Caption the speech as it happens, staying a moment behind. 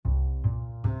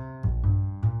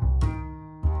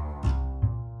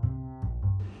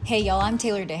Hey y'all, I'm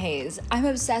Taylor DeHaze. I'm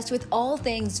obsessed with all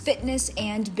things fitness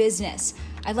and business.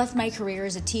 I left my career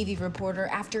as a TV reporter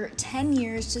after 10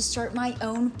 years to start my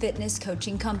own fitness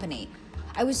coaching company.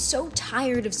 I was so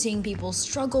tired of seeing people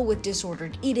struggle with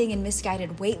disordered eating and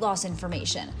misguided weight loss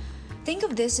information. Think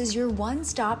of this as your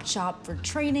one-stop shop for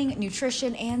training,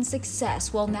 nutrition, and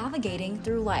success while navigating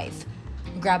through life.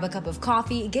 Grab a cup of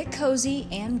coffee, get cozy,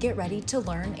 and get ready to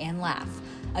learn and laugh.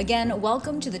 Again,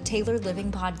 welcome to the Taylor Living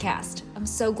Podcast. I'm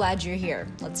so glad you're here.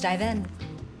 Let's dive in.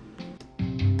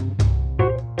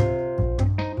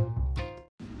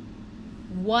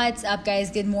 What's up,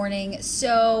 guys? Good morning.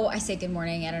 So I say good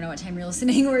morning. I don't know what time you're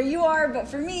listening where you are, but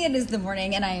for me, it is the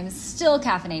morning and I am still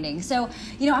caffeinating. So,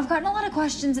 I've gotten a lot of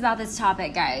questions about this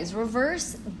topic, guys.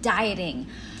 Reverse dieting.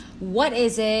 What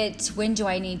is it? When do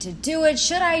I need to do it?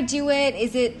 Should I do it?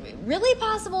 Is it really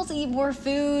possible to eat more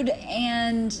food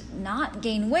and not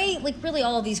gain weight? Like really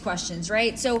all of these questions,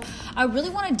 right? So I really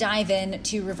want to dive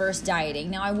into reverse dieting.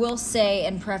 Now I will say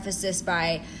and preface this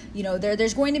by,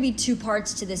 there's going to be two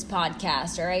parts to this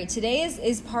podcast, all right? Today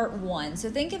is part one.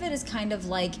 So think of it as kind of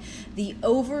like the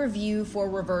overview for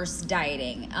reverse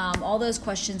dieting. All those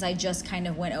questions I just kind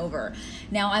of went over.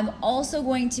 Now I'm also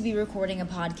going to be recording a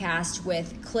podcast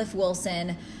with Cliff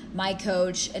Wilson, my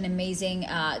coach, an amazing,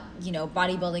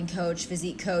 bodybuilding coach,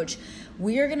 physique coach.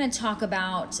 We are going to talk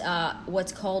about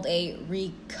what's called a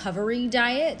recovery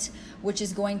diet, which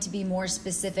is going to be more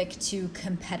specific to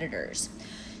competitors.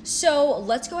 So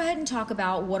let's go ahead and talk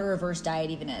about what a reverse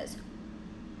diet even is.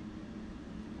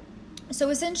 So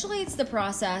essentially it's the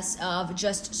process of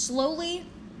just slowly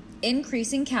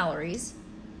increasing calories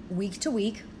week to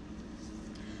week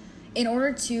in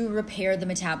order to repair the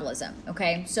metabolism,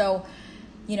 okay? So,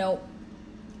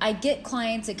 I get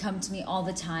clients that come to me all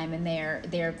the time and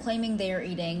they're claiming they are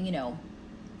eating,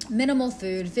 minimal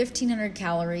food, 1,500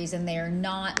 calories, and they are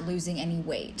not losing any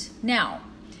weight. Now,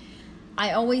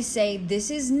 I always say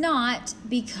this is not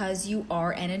because you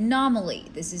are an anomaly.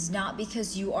 This is not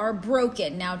because you are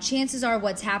broken. Now, chances are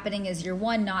what's happening is you're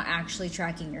one, not actually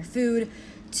tracking your food.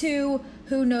 Two,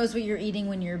 who knows what you're eating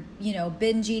when you're,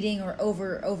 binge eating or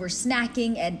over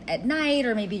snacking at night,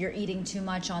 or maybe you're eating too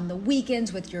much on the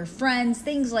weekends with your friends,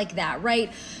 things like that, right?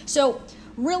 So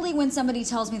really when somebody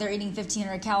tells me they're eating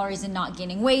 1,500 calories and not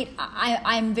gaining weight,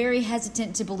 I'm very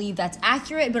hesitant to believe that's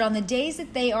accurate, but on the days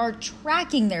that they are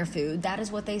tracking their food, that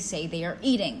is what they say they are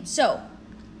eating. So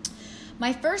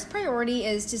my first priority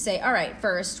is to say, all right,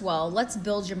 first, let's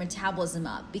build your metabolism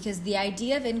up, because the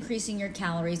idea of increasing your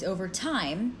calories over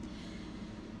time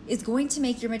is going to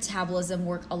make your metabolism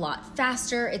work a lot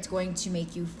faster. It's going to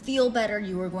make you feel better.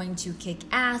 You are going to kick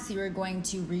ass. You are going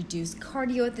to reduce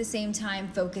cardio at the same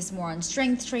time, focus more on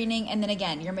strength training. And then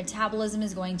again, your metabolism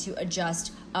is going to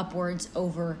adjust upwards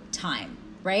over time,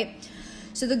 right?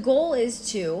 So the goal is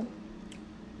to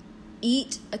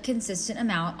eat a consistent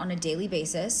amount on a daily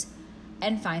basis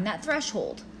and find that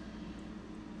threshold.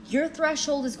 Your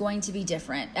threshold is going to be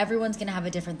different. Everyone's going to have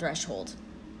a different threshold,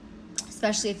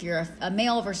 especially if you're a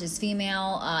male versus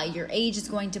female. Your age is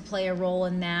going to play a role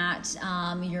in that.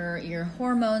 Your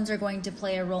hormones are going to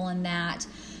play a role in that.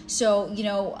 So,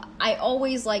 I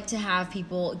always like to have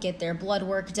people get their blood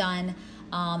work done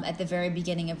at the very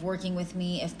beginning of working with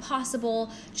me, if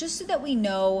possible, just so that we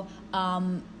know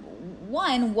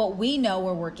one, what we know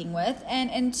we're working with,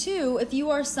 and two, if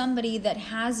you are somebody that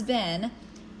has been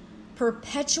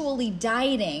perpetually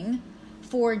dieting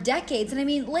for decades, and I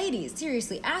mean, ladies,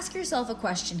 seriously, ask yourself a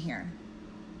question here.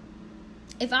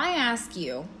 If I ask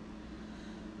you,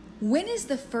 when is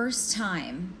the first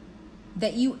time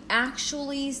that you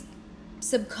actually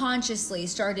subconsciously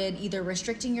started either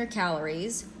restricting your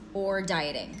calories or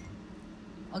dieting?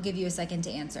 I'll give you a second to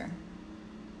answer.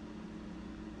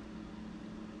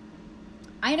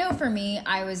 I know for me,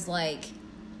 I was 12,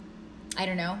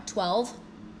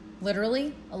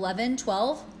 literally 11,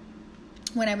 12,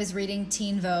 when I was reading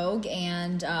Teen Vogue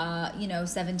and,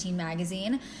 17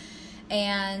 magazine.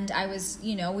 And I was,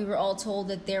 we were all told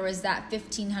that there was that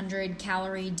 1,500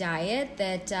 calorie diet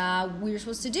that we were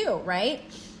supposed to do, right?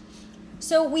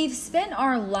 So we've spent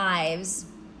our lives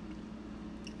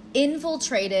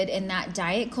infiltrated in that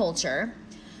diet culture.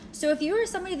 So if you are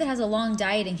somebody that has a long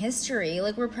dieting history,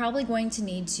 we're probably going to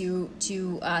need to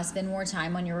spend more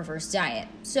time on your reverse diet.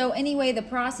 So anyway, the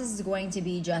process is going to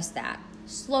be just that.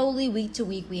 Slowly, week to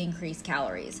week, we increase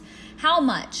calories. How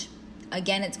much?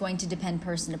 Again, it's going to depend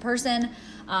person to person.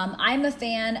 I'm a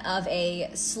fan of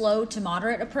a slow to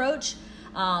moderate approach.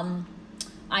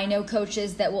 I know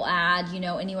coaches that will add,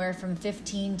 anywhere from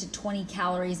 15 to 20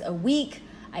 calories a week.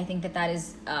 I think that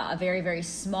is a very, very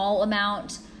small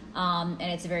amount. And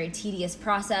it's a very tedious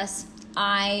process.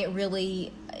 I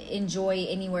really, enjoy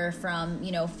anywhere from,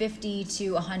 50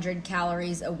 to 100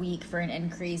 calories a week for an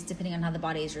increase, depending on how the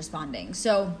body is responding.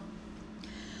 So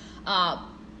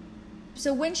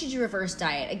when should you reverse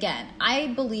diet? Again, I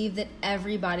believe that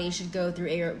everybody should go through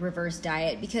a reverse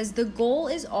diet, because the goal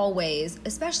is always,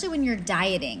 especially when you're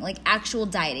dieting, like actual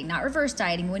dieting, not reverse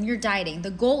dieting, when you're dieting,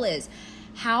 the goal is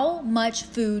how much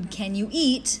food can you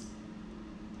eat,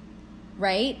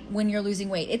 right, when you're losing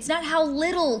weight. It's not how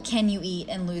little can you eat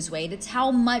and lose weight, it's how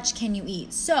much can you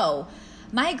eat. So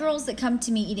my girls that come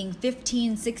to me eating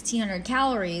 1,600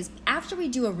 calories, after we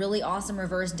do a really awesome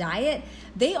reverse diet,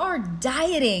 they are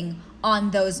dieting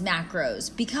on those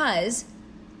macros because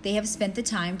they have spent the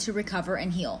time to recover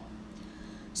and heal.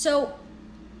 So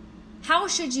how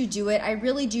should you do it? I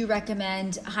really do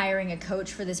recommend hiring a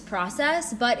coach for this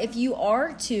process, but if you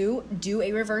are to do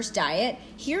a reverse diet,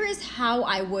 here is how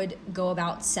I would go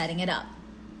about setting it up.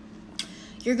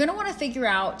 You're going to want to figure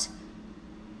out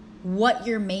what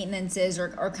your maintenance is,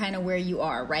 or kind of where you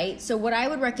are, right? So what I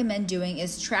would recommend doing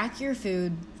is track your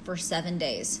food for 7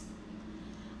 days.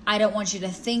 I don't want you to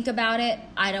think about it.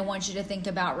 I don't want you to think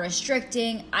about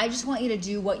restricting. I just want you to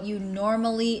do what you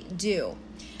normally do.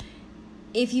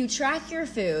 If you track your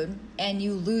food and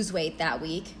you lose weight that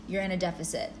week, you're in a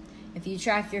deficit. If you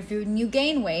track your food and you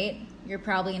gain weight, you're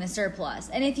probably in a surplus.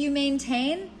 And if you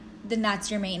maintain, then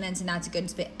that's your maintenance, and that's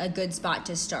a good spot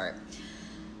to start.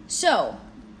 So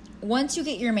once you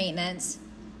get your maintenance,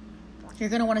 you're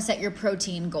going to want to set your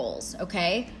protein goals,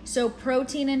 okay? So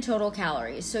protein and total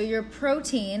calories. So your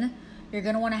protein, you're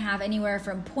going to want to have anywhere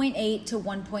from 0.8 to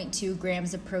 1.2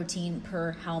 grams of protein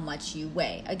per how much you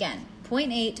weigh. Again,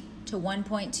 0.8 to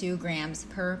 1.2 grams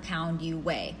per pound you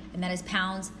weigh. And that is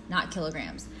pounds, not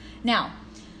kilograms. Now,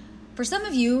 for some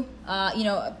of you,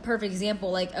 a perfect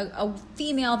example, like a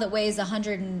female that weighs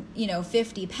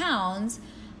 150 pounds,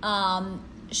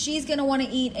 she's going to want to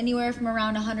eat anywhere from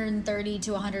around 130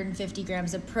 to 150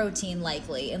 grams of protein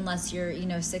likely, unless you're,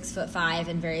 6'5"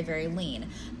 and very, very lean.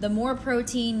 The more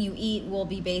protein you eat will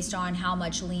be based on how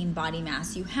much lean body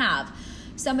mass you have.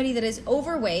 Somebody that is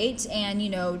overweight and,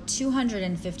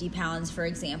 250 pounds, for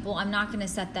example, I'm not going to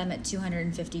set them at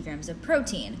 250 grams of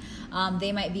protein.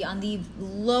 They might be on the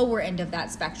lower end of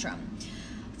that spectrum.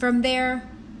 From there,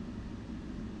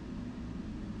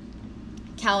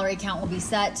 calorie count will be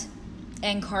set,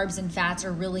 and carbs and fats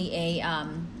are really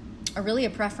a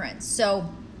preference. So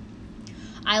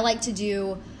I like to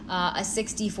do a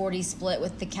 60-40 split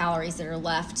with the calories that are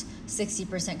left,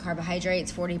 60%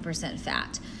 carbohydrates, 40%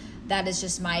 fat. That is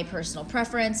just my personal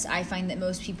preference. I find that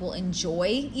most people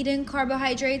enjoy eating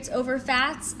carbohydrates over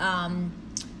fats.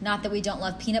 Not that we don't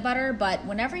love peanut butter, but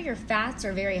whenever your fats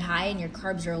are very high and your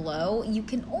carbs are low, you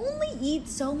can only eat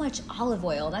so much olive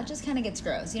oil. That just kind of gets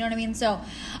gross. You know what I mean? So,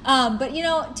 but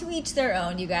to each their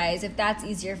own, you guys. If that's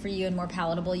easier for you and more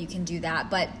palatable, you can do that.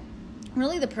 But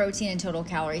really the protein and total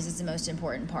calories is the most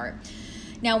important part.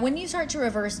 Now, when you start to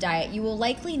reverse diet, you will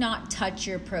likely not touch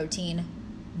your protein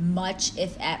much,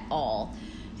 if at all.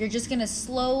 You're just going to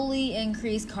slowly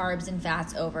increase carbs and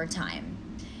fats over time.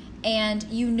 And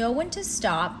you know when to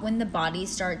stop when the body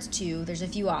starts to, there's a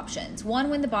few options. One,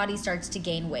 when the body starts to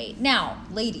gain weight. Now,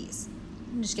 ladies,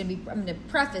 I'm going to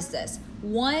preface this.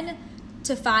 1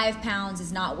 to 5 pounds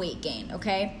is not weight gain,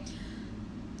 okay?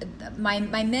 My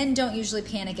men don't usually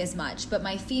panic as much, but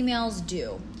my females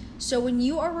do. So when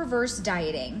you are reverse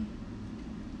dieting,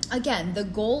 again, the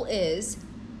goal is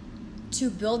to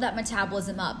build that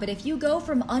metabolism up. But if you go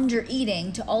from under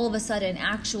eating to all of a sudden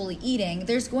actually eating,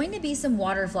 there's going to be some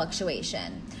water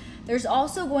fluctuation. There's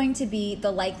also going to be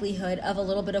the likelihood of a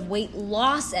little bit of weight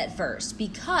loss at first,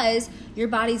 because your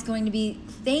body's going to be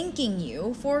thanking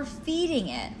you for feeding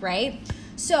it, right?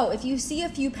 So if you see a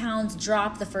few pounds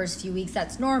drop the first few weeks,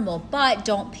 that's normal, but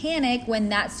don't panic when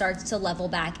that starts to level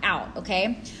back out,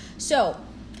 okay? So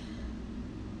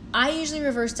I usually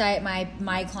reverse diet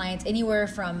my clients anywhere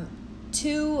from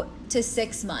 2 to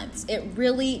 6 months. It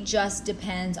really just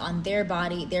depends on their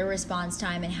body, their response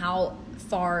time, and how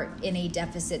far in a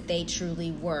deficit they truly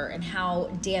were and how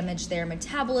damaged their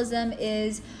metabolism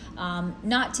is.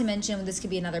 Not to mention, this could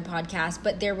be another podcast,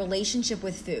 but their relationship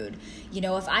with food.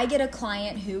 If I get a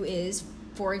client who is,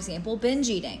 for example, binge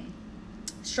eating,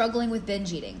 struggling with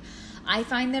binge eating, I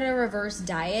find that a reverse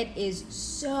diet is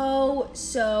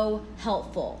so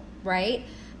helpful, right?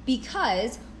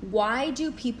 Because why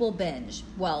do people binge?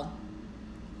 Well,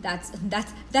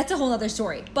 that's a whole other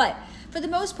story. But for the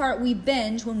most part, we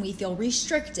binge when we feel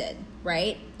restricted,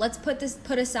 right? Let's put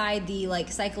aside the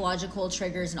like psychological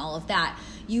triggers and all of that.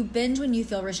 You binge when you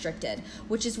feel restricted,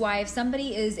 which is why if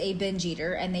somebody is a binge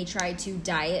eater and they try to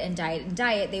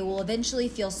diet, they will eventually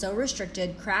feel so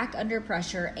restricted, crack under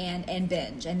pressure, and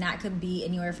binge. And that could be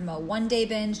anywhere from a 1-day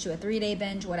binge to a 3-day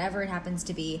binge, whatever it happens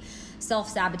to be.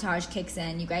 Self-sabotage kicks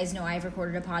in. You guys know I've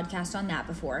recorded a podcast on that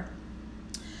before.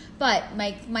 But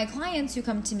my clients who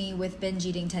come to me with binge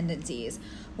eating tendencies,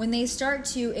 when they start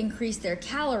to increase their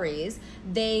calories,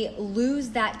 they lose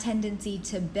that tendency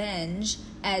to binge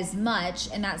as much,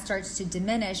 and that starts to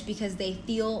diminish because they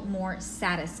feel more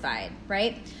satisfied,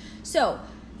 right? So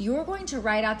you're going to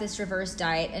ride out this reverse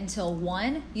diet until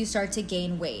 1, you start to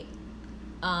gain weight.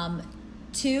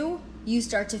 2, you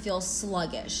start to feel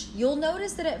sluggish. You'll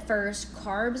notice that at first,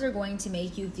 carbs are going to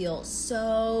make you feel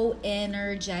so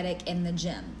energetic in the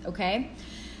gym, okay?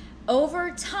 Over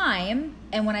time,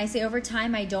 and when I say over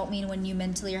time, I don't mean when you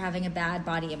mentally are having a bad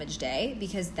body image day,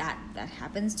 because that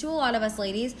happens to a lot of us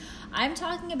ladies. I'm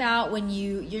talking about when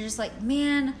you're just like,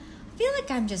 man, I feel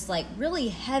like I'm just like really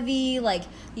heavy, like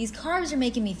these carbs are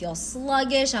making me feel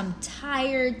sluggish, I'm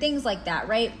tired, things like that,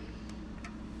 right?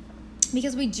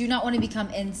 Because we do not want to become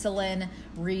insulin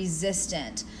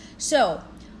resistant. So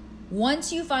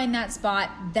once you find that spot,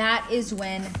 that is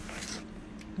when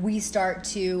we start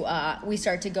to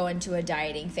go into a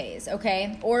dieting phase,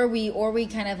 okay? Or we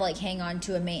kind of like hang on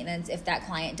to a maintenance if that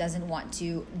client doesn't want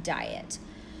to diet.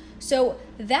 So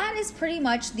that is pretty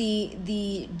much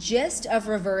the gist of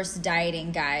reverse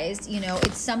dieting, guys. You know,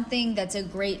 it's something that's a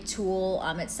great tool.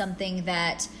 It's something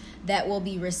that will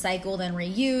be recycled and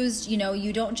reused. You know,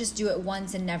 you don't just do it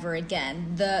once and never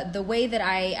again. The way that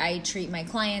I treat my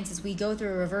clients is we go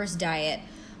through a reverse diet,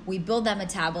 we build that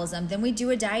metabolism, then we do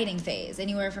a dieting phase,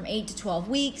 anywhere from 8 to 12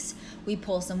 weeks, we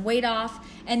pull some weight off,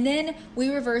 and then we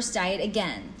reverse diet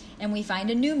again, and we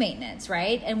find a new maintenance,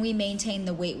 right? And we maintain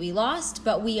the weight we lost,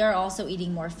 but we are also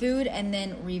eating more food, and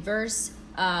then we cut,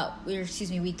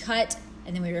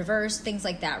 and then we reverse, things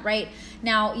like that, right?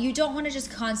 Now, you don't want to just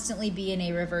constantly be in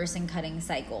a reverse and cutting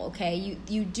cycle, okay?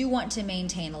 You do want to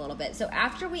maintain a little bit. So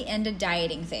after we end a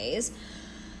dieting phase,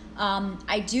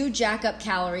 I do jack up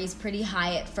calories pretty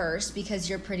high at first because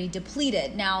you're pretty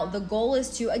depleted. Now, the goal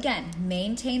is to, again,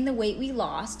 maintain the weight we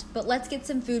lost, but let's get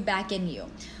some food back in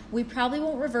you. We probably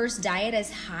won't reverse diet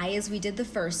as high as we did the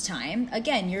first time.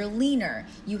 Again, you're leaner.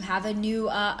 You have a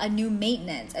new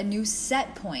maintenance, a new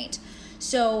set point.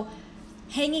 So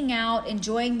hanging out,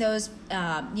 enjoying those,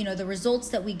 the results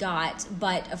that we got,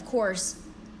 but of course,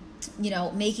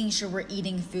 making sure we're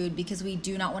eating food because we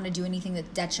do not want to do anything that's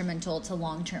detrimental to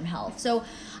long-term health. So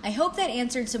I hope that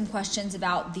answered some questions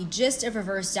about the gist of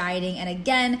reverse dieting. And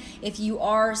again, if you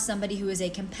are somebody who is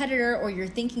a competitor or you're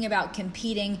thinking about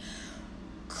competing,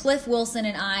 Cliff Wilson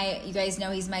and I, you guys know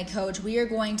he's my coach, we are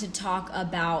going to talk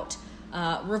about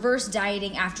reverse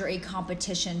dieting after a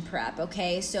competition prep,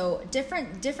 okay? So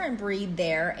different breed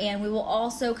there. And we will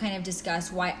also kind of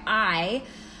discuss why I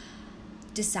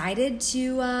decided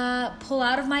to pull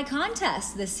out of my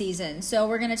contest this season. So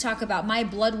we're going to talk about my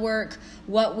blood work,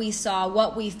 what we saw,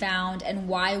 what we found, and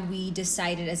why we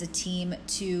decided as a team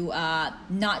to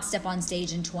not step on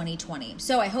stage in 2020.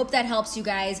 So I hope that helps you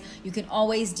guys. You can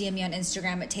always DM me on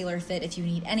Instagram at TaylorFit if you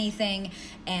need anything.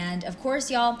 And of course,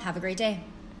 y'all, have a great day.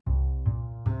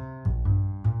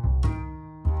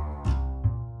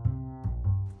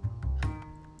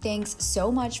 Thanks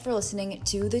so much for listening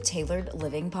to the Tailored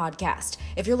Living Podcast.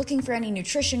 If you're looking for any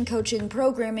nutrition coaching,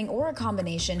 programming, or a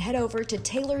combination, head over to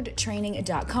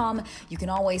tailoredtraining.com. You can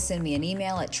always send me an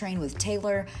email at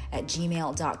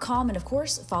trainwithtaylor@gmail.com. And of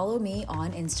course, follow me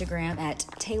on Instagram at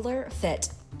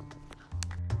TaylorFit.